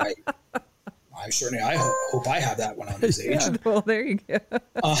 Right? Like I hope I have that when I'm his age. Yeah, well, there you go.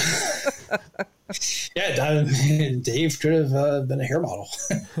 Dave could have been a hair model.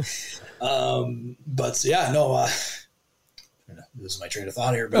 But yeah, no. This is my train of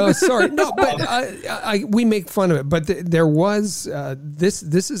thought here. But, oh, sorry. No, but we make fun of it. But there was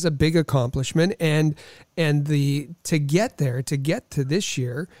this is a big accomplishment, and to get to this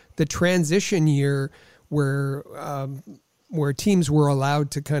year, the transition year where teams were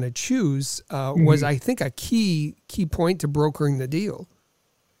allowed to kind of choose was, I think, a key point to brokering the deal.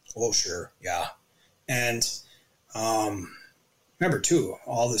 Oh, sure, yeah, and remember too,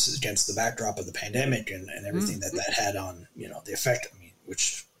 all this is against the backdrop of the pandemic and everything that had on the effect. I mean,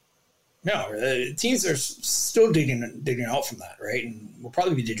 which teams are still digging out from that, right? And we'll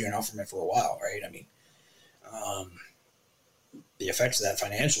probably be digging out from it for a while, right? I mean, the effects of that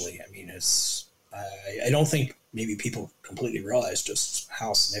financially. I mean, it's I don't think maybe people completely realize just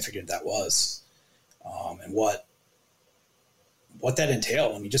how significant that was, and what that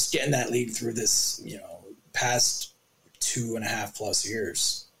entailed. I mean, just getting that league through this, past 2.5+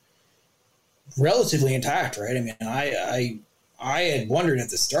 years, relatively intact, right? I mean, I had wondered at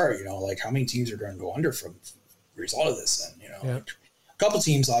the start, like how many teams are going to go under from the result of this, and like a couple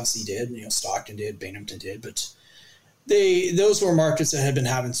teams obviously did, Stockton did, Binghamton did, but those were markets that had been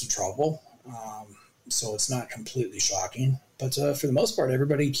having some trouble. So it's not completely shocking, but for the most part,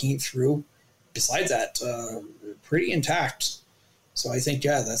 everybody came through. Besides that, pretty intact. So I think,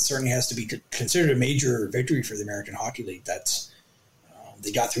 that certainly has to be considered a major victory for the American Hockey League. That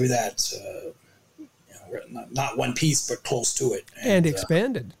they got through that, not one piece, but close to it, and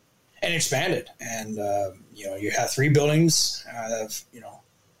expanded. And you have 3 buildings.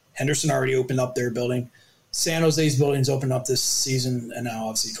 Henderson already opened up their building. San Jose's buildings opened up this season, and now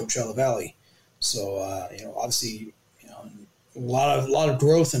obviously Coachella Valley. So obviously, a lot of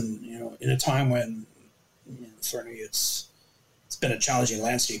growth, and in a time when certainly it's been a challenging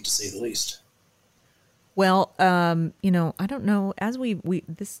landscape to say the least. Well, I don't know. As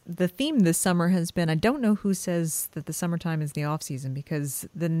the theme this summer has been, I don't know who says that the summertime is the off season, because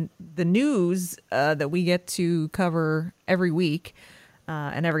the news that we get to cover every week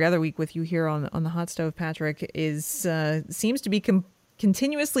and every other week with you here on the Hot Stove, Patrick, is seems to be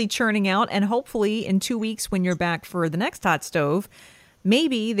continuously churning out, and hopefully in 2 weeks when you're back for the next Hot Stove,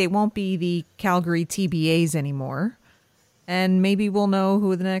 maybe they won't be the Calgary TBAs anymore, and maybe we'll know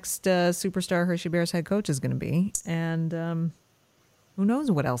who the next superstar Hershey Bears head coach is going to be, and who knows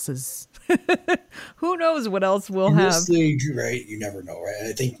what else is who knows what else we'll have. This league, right? You never know, right?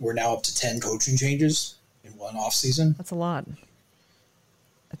 I think we're now up to 10 coaching changes in one off season. That's a lot.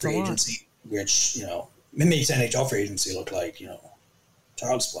 That's free agency, which it makes NHL free agency look like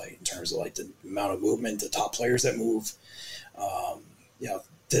child's play in terms of like the amount of movement, the top players that move.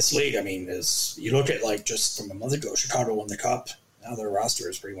 This league, I mean, is you look at like just from a month ago, Chicago won the Cup. Now their roster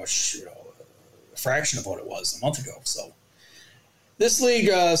is pretty much a fraction of what it was a month ago. So this league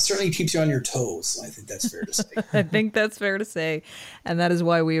certainly keeps you on your toes. I think that's fair to say. I think that's fair to say, and that is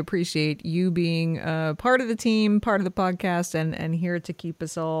why we appreciate you being part of the team, part of the podcast, and here to keep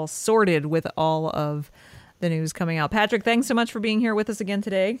us all sorted with all of the news coming out. Patrick, thanks so much for being here with us again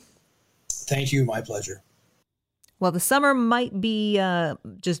today. Thank you. My pleasure. Well, the summer might be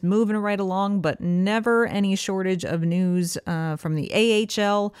just moving right along, but never any shortage of news from the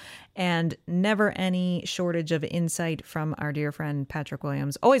AHL, and never any shortage of insight from our dear friend Patrick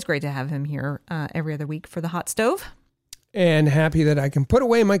Williams. Always great to have him here every other week for the Hot Stove. And happy that I can put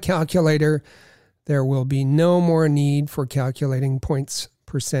away my calculator. There will be no more need for calculating points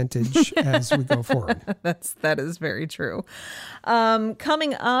percentage as we go forward. That is very true.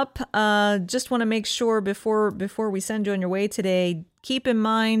 Coming up, just want to make sure before we send you on your way today, keep in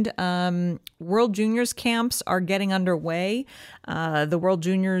mind World Juniors camps are getting underway. The World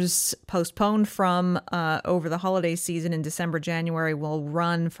Juniors postponed from over the holiday season in December, January will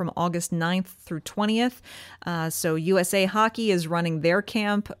run from August 9th through 20th. So USA Hockey is running their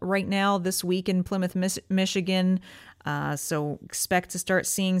camp right now this week in Plymouth, Michigan. So expect to start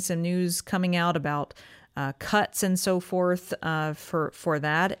seeing some news coming out about cuts and so forth for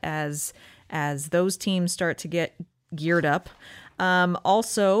that as those teams start to get geared up.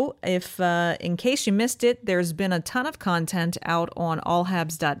 Also, if in case you missed it, there's been a ton of content out on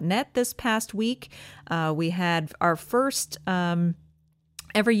allhabs.net this past week. We had our first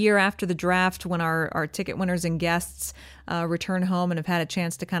every year after the draft when our ticket winners and guests return home and have had a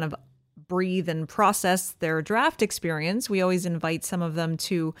chance to kind of breathe and process their draft experience. We always invite some of them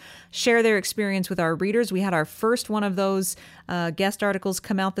to share their experience with our readers. We had our first one of those guest articles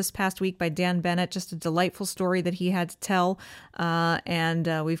come out this past week by Dan Bennett, just a delightful story that he had to tell.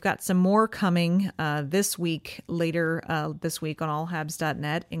 And we've got some more coming later this week on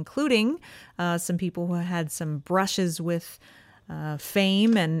allhabs.net, including some people who had some brushes with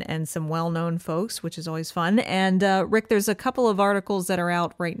fame and some well-known folks, which is always fun. And Rick, there's a couple of articles that are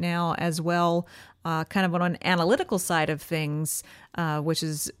out right now as well, kind of on an analytical side of things,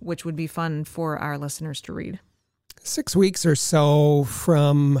 which would be fun for our listeners to read. 6 weeks or so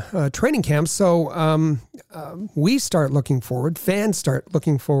from training camp. So we start looking forward, fans start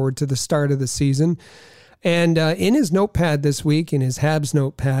looking forward to the start of the season. And in his notepad this week, in his Habs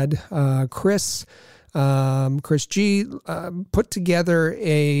notepad, Chris G put together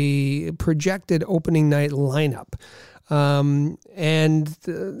a projected opening night lineup. And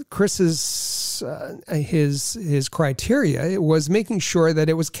Chris's his criteria was making sure that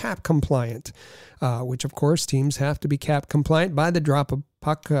it was cap compliant, which of course teams have to be cap compliant by the drop of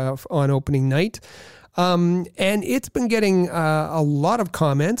puck on opening night. And it's been getting a lot of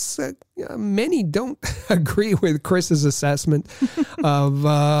comments. Many don't agree with Chris's assessment of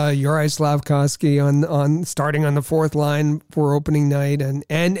Juraj Slafkovsky on starting on the fourth line for opening night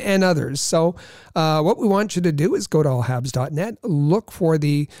and others. So what we want you to do is go to allhabs.net, look for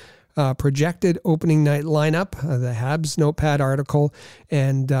the projected opening night lineup, the Habs Notepad article,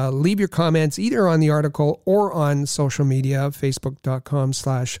 and leave your comments either on the article or on social media,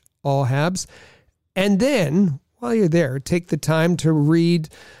 facebook.com/allhabs. And then, while you're there, take the time to read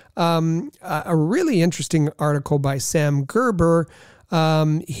a really interesting article by Sam Gerber.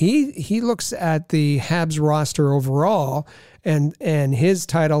 He looks at the Habs roster overall, and his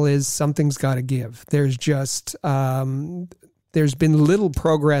title is "Something's Got to Give." There's just there's been little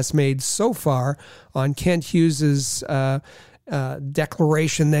progress made so far on Kent Hughes's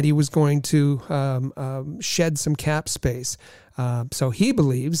declaration that he was going to shed some cap space. So he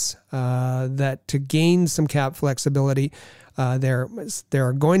believes that to gain some cap flexibility, there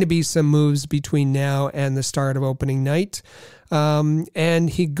are going to be some moves between now and the start of opening night. And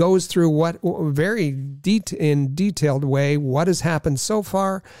he goes through what very detailed way what has happened so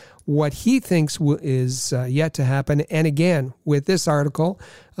far, what he thinks is yet to happen. And again, with this article,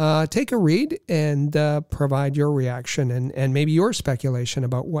 take a read and provide your reaction and maybe your speculation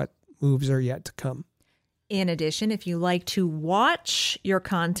about what moves are yet to come. In addition, if you like to watch your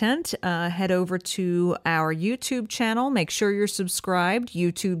content, head over to our YouTube channel. Make sure you're subscribed,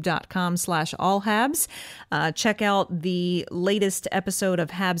 youtube.com/allhabs. Check out the latest episode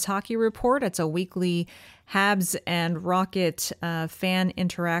of Habs Hockey Report. It's a weekly Habs and Rocket fan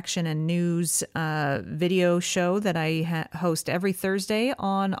interaction and news video show that I host every Thursday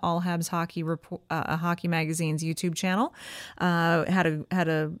on All Habs Hockey Report, Hockey Magazine's YouTube channel. Had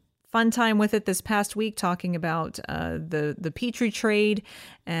a fun time with it this past week, talking about the Petrie trade,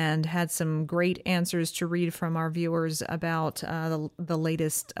 and had some great answers to read from our viewers about the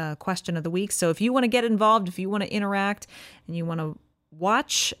latest question of the week. So if you want to get involved, if you want to interact, and you want to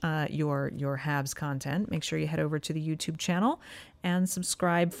watch your Habs content, make sure you head over to the YouTube channel and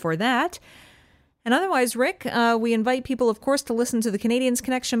subscribe for that. And otherwise, Rick, we invite people, of course, to listen to the Canadians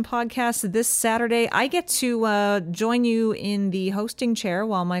Connection podcast this Saturday. I get to join you in the hosting chair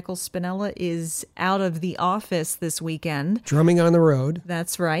while Michael Spinella is out of the office this weekend. Drumming on the road.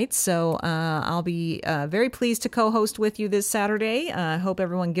 That's right. So I'll be very pleased to co-host with you this Saturday. I hope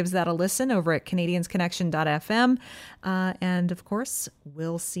everyone gives that a listen over at canadiansconnection.fm. And, of course,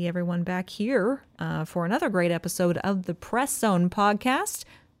 we'll see everyone back here for another great episode of the Press Zone podcast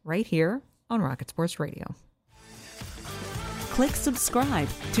right here on Rocket Sports Radio. Click subscribe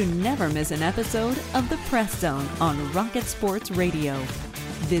to never miss an episode of the Press Zone on Rocket Sports Radio.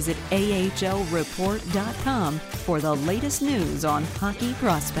 Visit ahlreport.com for the latest news on hockey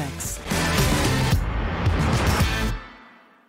prospects.